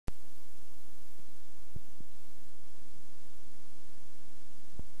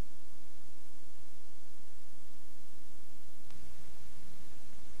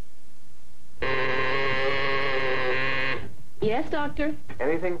Yes, Doctor?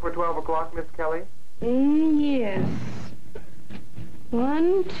 Anything for 12 o'clock, Miss Kelly? Yes.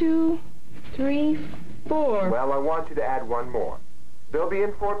 1, 2, 3, 4. Well, I want you to add one more. They'll be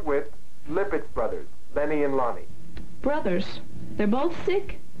in Fort Worth, Liptz Brothers, Lenny and Lonnie. Brothers? They're both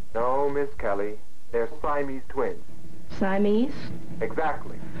sick? No, Miss Kelly. They're Siamese twins. Siamese?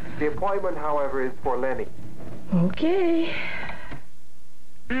 Exactly. The appointment, however, is for Lenny. Okay.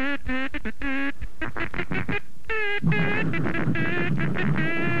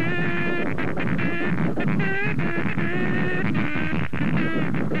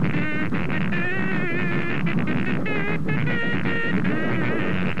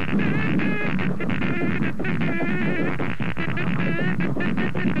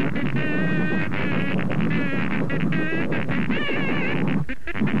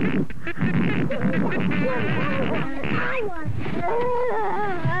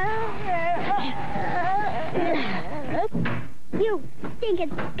 You stinking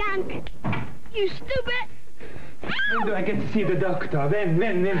skunk! You stupid! When do I get to see the doctor? When?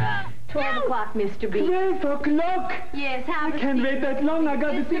 12 o'clock, Mr. B. 12 o'clock? Yes, have I a can't seat. wait that long. I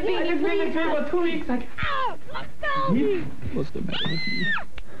got to see Mr. B, I just been in please. for 2 weeks. Ow! Let go! Me? What's the matter with me?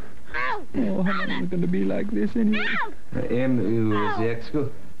 Ow! Oh, how long am I going to be like this anyway?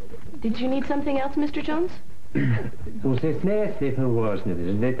 Did you need something else, Mr. Jones? Stupid!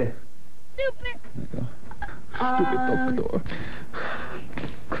 Stupid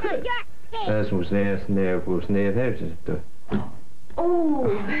doctor. Oh.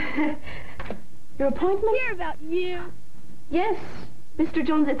 Your appointment? Hear about you. Yes. Mr.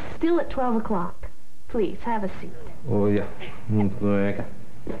 Jones, it's still at 12 o'clock. Please, have a seat. Oh, yeah. Get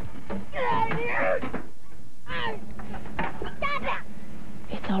out of here! Stop it!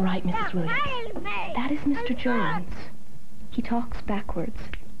 It's all right, Mrs. Williams. That is Mr. Jones. He talks backwards.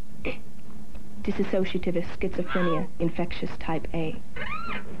 Dissociative schizophrenia, infectious type A.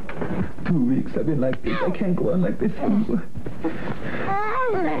 2 weeks I've been like this. I can't go on like this anymore.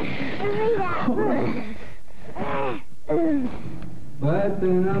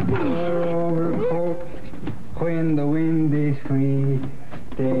 Button up your overcoat when the wind is free.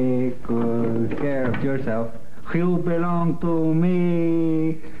 Take good care of yourself. He'll belong to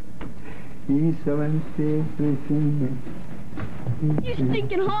me. He's You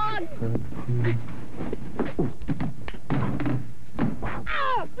stinking hog!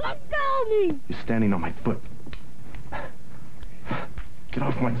 Ow! Let go of me! You're standing on my foot. Get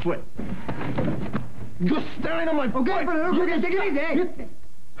off my foot. You're standing on my foot. Okay, take it easy.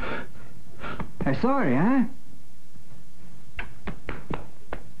 I'm sorry, huh?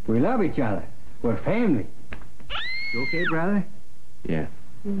 We love each other. We're family. You okay, brother? Yeah.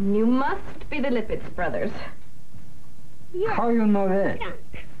 You must be the Liptz Brothers. How you know that?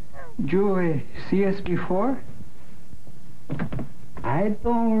 Did you see us before? I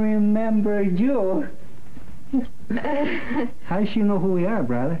don't remember you. How does she know who we are,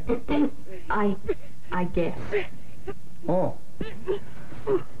 brother? I guess. Oh.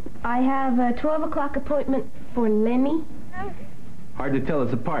 I have a 12 o'clock appointment for Lenny. Hard to tell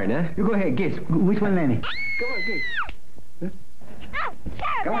us apart, huh? You go ahead, guess. Which one, Lenny? Go on, guess. Oh,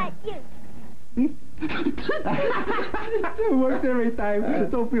 care about you! It works every time.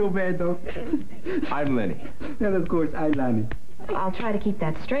 Don't feel bad, though. I'm Lenny. And of course, I'm Lonnie. I'll try to keep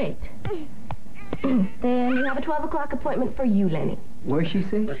that straight. Then you have a 12 o'clock appointment for you, Lenny. What did she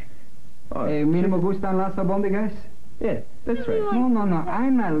say? Oh, ¿Me no me gustan las albóndigas? yeah, that's right. No.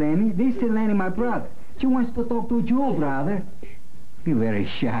 I'm not Lenny. This is Lenny, my brother. She wants to talk to you, brother. You're very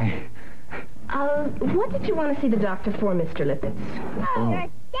shy. What did you want to see the doctor for, Mr. Liptz?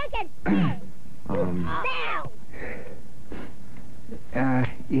 Oh, now!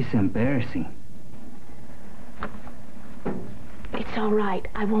 It's embarrassing. It's all right.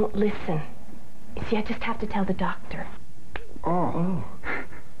 I won't listen. You see, I just have to tell the doctor. Oh.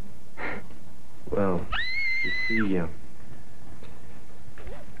 Well, you see,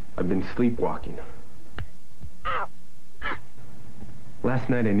 I've been sleepwalking. Last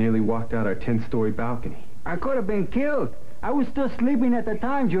night I nearly walked out our 10-story balcony. I could have been killed. I was still sleeping at the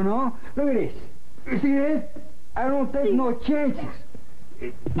time, you know. Look at this. You see this? I don't take no chances.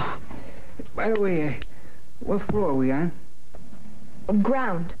 By the way, what floor are we on?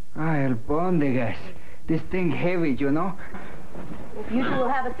 Ground. Albóndigas. This thing heavy, you know. You two will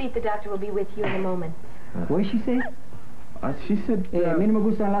have a seat. The doctor will be with you in a moment. What did she say? She said... A mí no me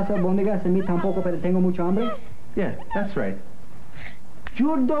gustan las albóndigas, a mí tampoco, pero tengo mucho hambre. Yeah, that's right.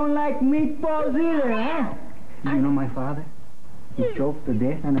 You don't like meatballs either, huh? You know my father? He choked to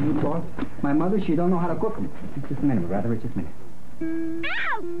death on a meatball. My mother, she don't know how to cook them. Just a minute, brother, just a minute.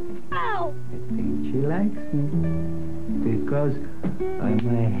 Ow! Ow! I think she likes me. Because I'm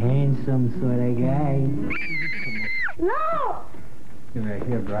a handsome sort of guy. No! You're right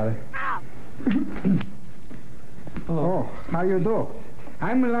here, brother. Oh, how you do?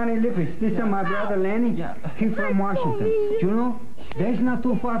 I'm Lonnie Liptz. This is my brother Lenny. He's from Washington. Do you know? That's not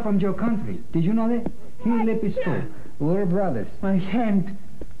too far from your country. Did you know that? He's Liptz too. We're brothers. My hand.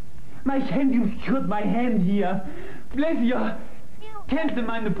 My hand, you shoot my hand here. Bless you. Cancel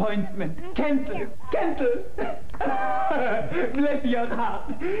my appointment. Cancel. Cancel. Bless your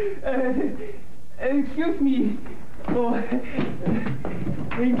heart. Excuse me. Oh,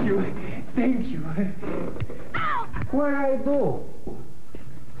 thank you. Thank you. What I do?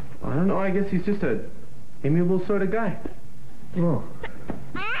 I don't know. I guess he's just a amiable sort of guy. Oh.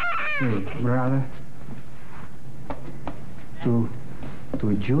 Hey, brother. Do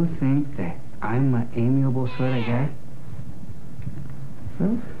you think that I'm an amiable sort of guy?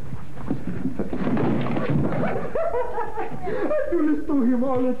 Huh? I do this to him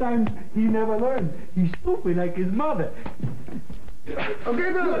all the time. He never learns. He's stupid like his mother.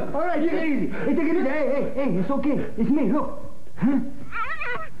 Okay, brother. All right, take it easy. Hey, take it easy. Hey, it's okay. It's me. Look. Huh?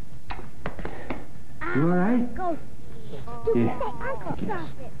 You all right? Go. Yeah. Uncle, stop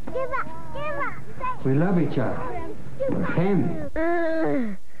it. Give up. We love each other. We're family.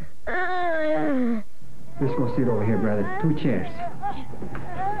 Let's go sit over here, brother. 2 chairs.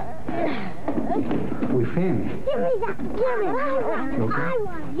 We family. Give me that. Give me that. Okay. I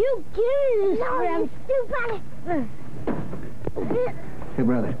want you. Give me this. No, you stupid. Hey,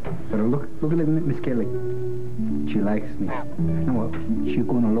 brother. Look at Miss Kelly. She likes me. Now what? She's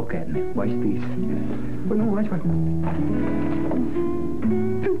gonna look at me. Watch this. But no, watch.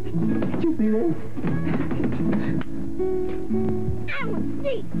 Did you see that? I will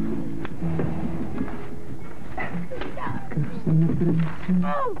see.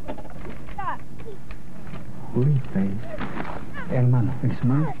 Oh, stop. Uy, hermano, ¿es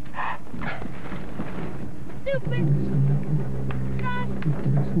mal? Stupid.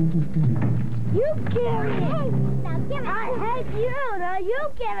 You give it. Hey, now give it. I hate you. Now you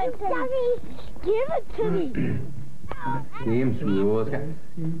give it to me. Give it to me. Team Suoska.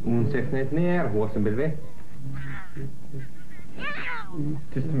 Unsättnet ner, håsen bredvid.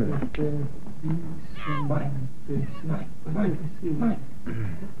 Just a minute.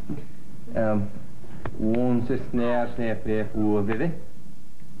 Unsätt ner, snäppre, håsen.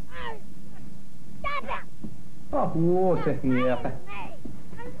 Håset ner.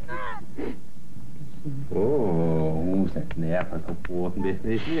 Håset ner på kapåten.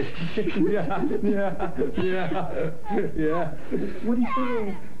 Yeah. What do you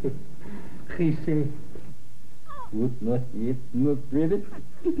say? He say, would not eat, not read it.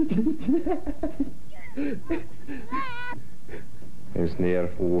 Eens neer,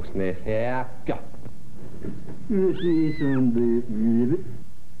 voos neer, ja. This is on the read it.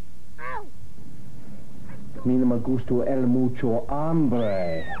 Mine me gusto el mucho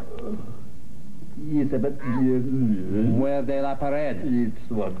hambre. Yes, but Muerde la pared. it's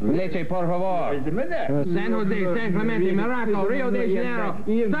what? Leche, por favor. San Jose, San Clemente, Morocco, Rio de Janeiro,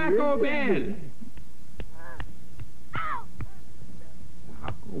 Taco Bell.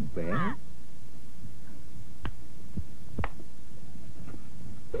 Taco Bell?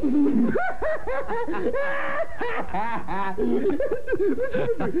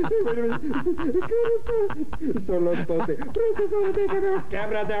 Son los 12.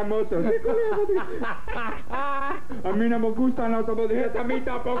 Cabra de motos. A mí no me gustan los autobuses. A mí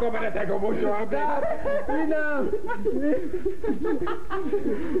tampoco, pero tengo mucho hambre. Pero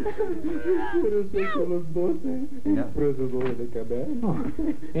son los 12. Profesor de cabello.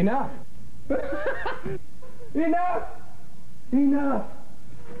 Enough.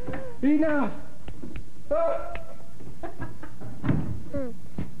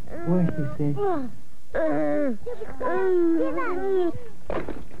 What he say?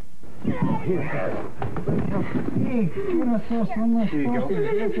 Hey, quiero sos unos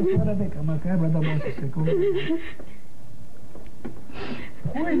cosas fuera de camacabra da bolsa seguro.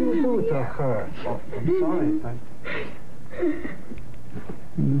 What do you do to her? Oh, I'm sorry.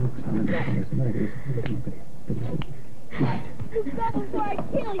 Stop before I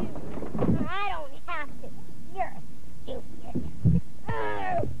kill you. I don't have to. You're stupid.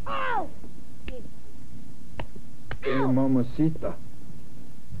 Oh! Hey, mamacita.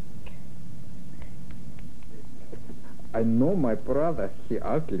 I know my brother, he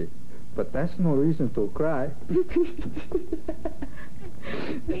ugly, but that's no reason to cry.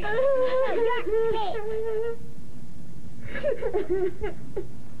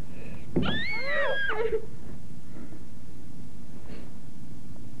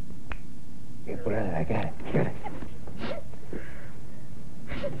 Hey, brother, I got it.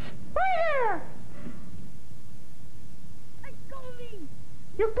 there! Let go of me!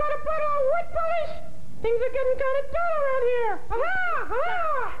 You've got a bottle of wood polish? Things are getting kind of dull around here. Aha!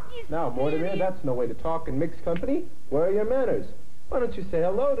 Aha! Now, Mortimer, that's no way to talk in mixed company. Where are your manners? Why don't you say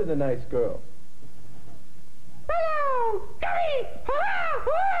hello to the nice girl? Hello! Gummy! Hurrah!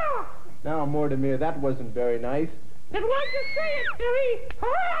 Hurrah! Now, Mortimer, that wasn't very nice. Then why'd you say it, Gummy?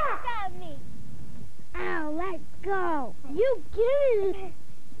 Hurrah! Got me. Ow, let go. You give me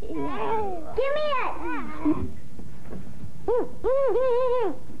it. Give me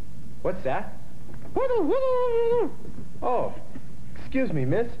it. What's that? Oh, excuse me,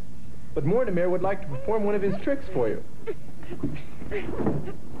 miss. But Mortimer would like to perform one of his tricks for you.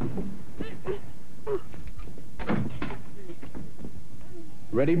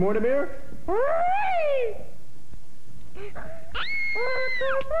 Ready, Mortimer? Ready!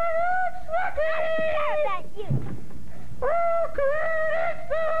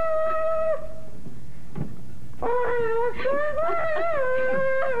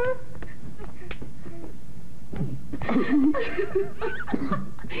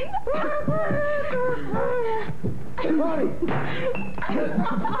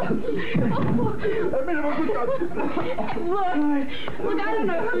 Look, I don't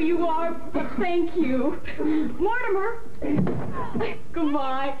know who you are, but thank you. Mortimer!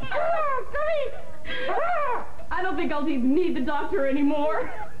 Goodbye. I don't think I'll even need the doctor anymore.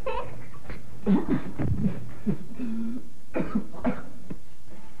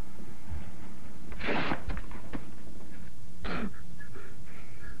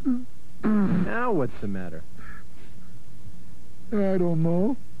 Now what's the matter? I don't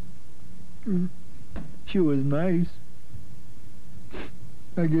know. She was nice.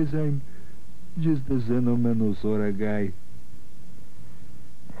 I guess I'm just a sentimental sort of guy.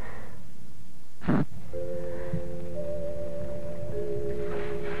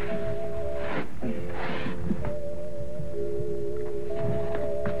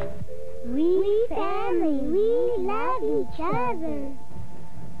 We family, we love each other.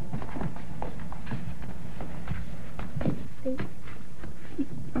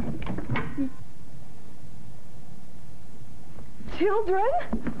 Children?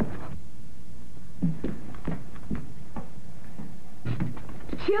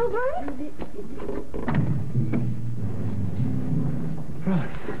 Children?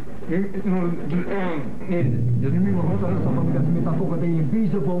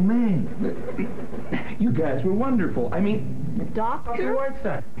 Invisible man. You guys were wonderful. I mean, Doctor?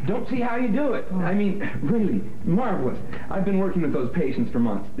 don't see how you do it. I mean, really, marvelous. I've been working with those patients for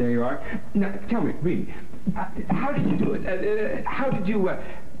months. There you are. Now, tell me, really, how did you do it? How did you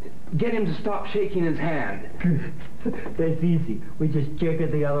get him to stop shaking his hand? That's easy. We just check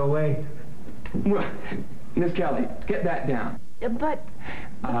it the other way. Well, Miss Kelly, get that down. But...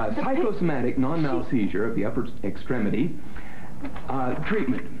 Psychosomatic non-mal seizure of the upper extremity.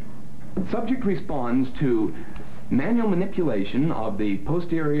 Treatment. Subject responds to manual manipulation of the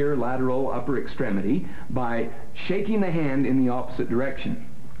posterior lateral upper extremity by shaking the hand in the opposite direction.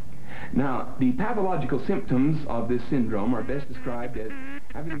 Now, the pathological symptoms of this syndrome are best described as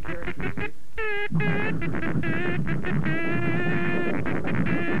having the characteristics...